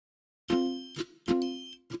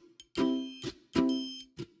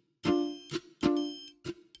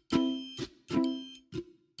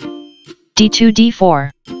d2 d4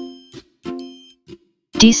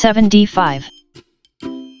 d7 d5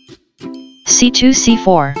 c2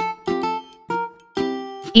 c4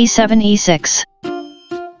 e7 e6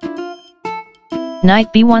 knight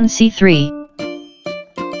b1 c3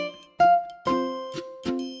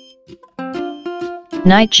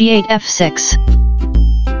 knight g8 f6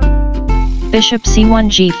 bishop c1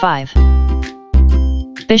 g5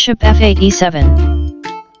 bishop f8 e7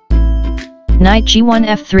 knight g1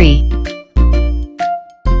 f3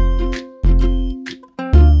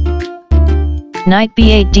 knight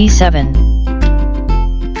b8 d7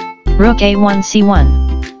 rook a1 c1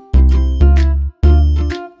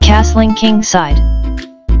 castling king side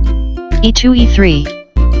e2 e3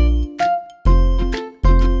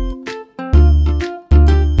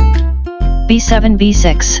 b7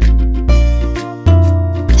 b6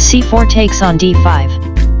 c4 takes on d5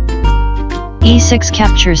 e6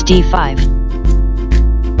 captures d5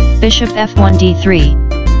 bishop f1 d3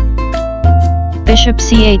 bishop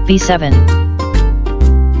c8 b7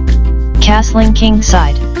 castling king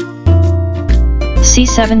side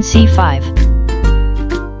c7 c5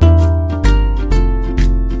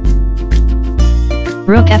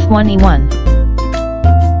 rook f1 e1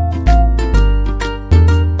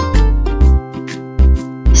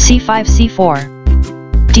 c5 c4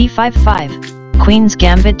 d5 5 queen's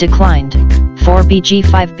gambit declined 4b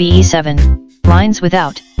g5 b e7 lines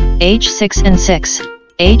without h6 and 6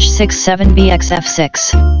 h6 7 bx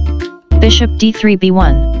f6 bishop d3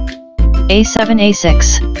 b1 a7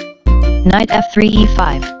 a6 knight f3 e5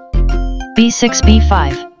 b6 b5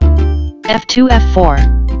 f2 f4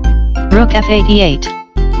 rook f8 e8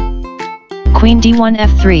 queen d1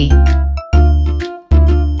 f3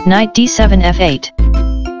 knight d7 f8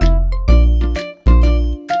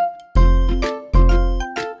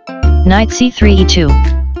 knight c3 e2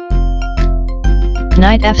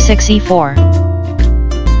 knight f6 e4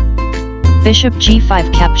 bishop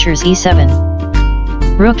g5 captures e7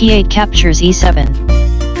 rook e8 captures e7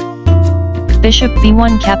 bishop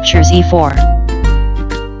b1 captures e4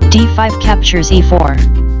 d5 captures e4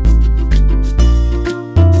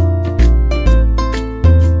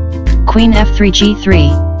 queen f3 g3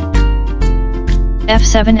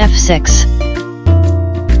 f7 f6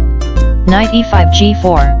 knight e5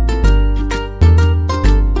 g4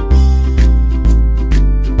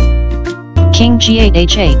 king g8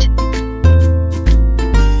 h8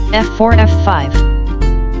 f4 f5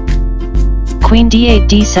 queen d8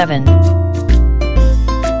 d7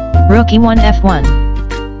 rook e1 f1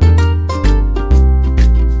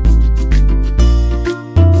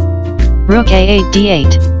 rook a8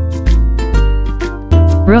 d8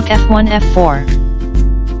 rook f1 f4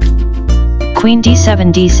 queen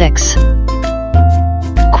d7 d6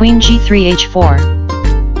 queen g3 h4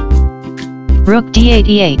 rook d8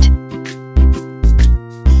 e8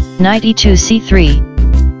 knight e2 c3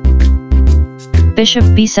 bishop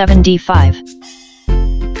b7 d5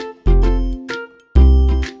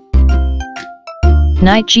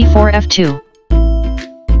 knight g4 f2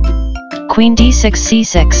 queen d6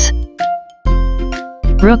 c6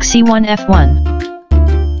 rook c1 f1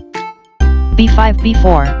 b5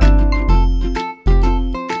 b4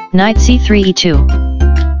 knight c3 e2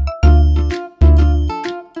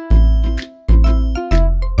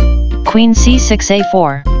 queen c6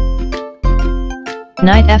 a4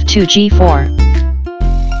 knight f2 g4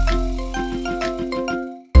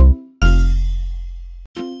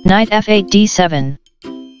 knight f8 d7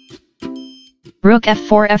 rook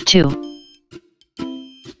f4 f2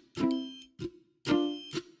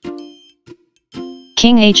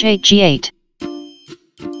 king h8 g8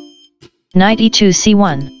 knight e2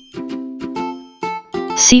 c1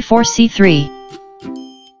 c4 c3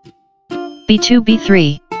 b2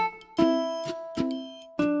 b3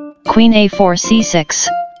 queen a4 c6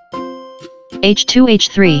 h2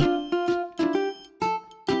 h3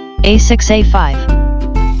 a6 a5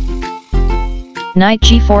 knight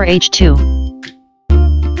g4 h2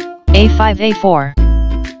 a5 a4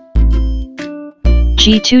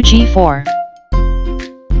 g2 g4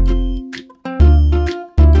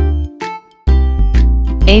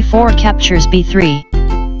 a4 captures b3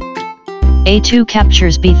 a2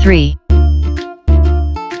 captures b3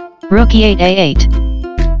 rook e8 a8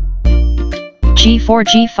 g4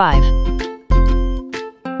 g5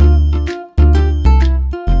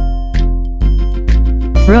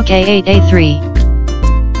 rook a8 a3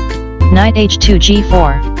 knight h2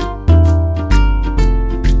 g4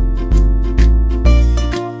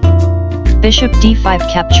 bishop d5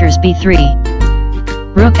 captures b3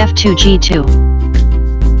 rook f2 g2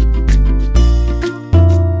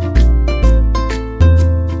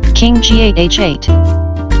 king g8 h8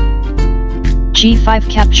 g5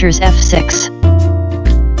 captures f6.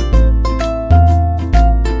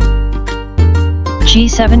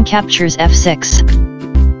 g7 captures f6.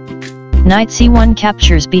 Knight c1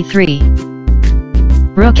 captures b3.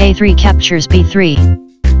 Rook a3 captures b3.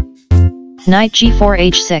 Knight g4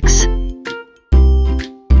 h6.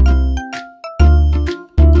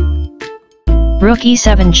 Rook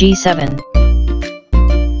e7 g7.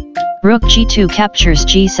 Rook g2 captures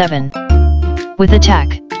g7. With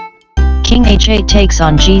attack. King h8 takes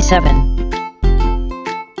on g7.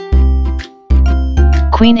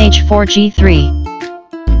 Queen h4 g3.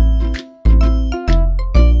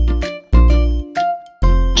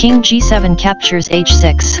 King g7 captures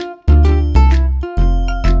h6.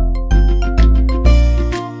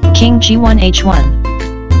 King g1 h1.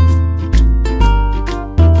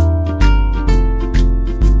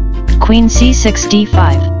 Queen c6 d5.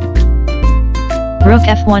 Rook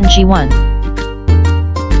f1 g1.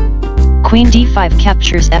 Queen d5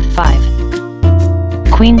 captures f5.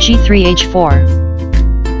 Queen g3 h4.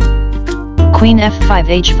 Queen f5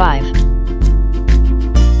 h5.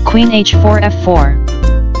 Queen h4 f4.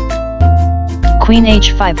 Queen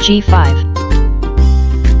h5 g5.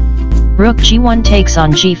 Rook g1 takes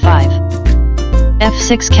on g5.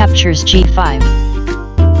 f6 captures g5.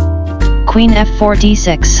 Queen f4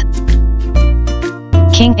 d6.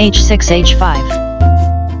 King h6 h5.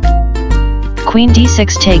 Queen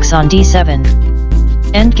d6 takes on d7.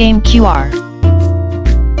 Endgame qr.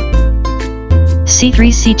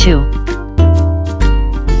 c3 c2.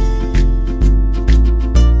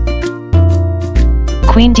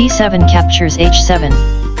 Queen d7 captures h7.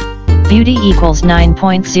 Beauty equals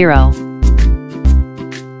 9.0.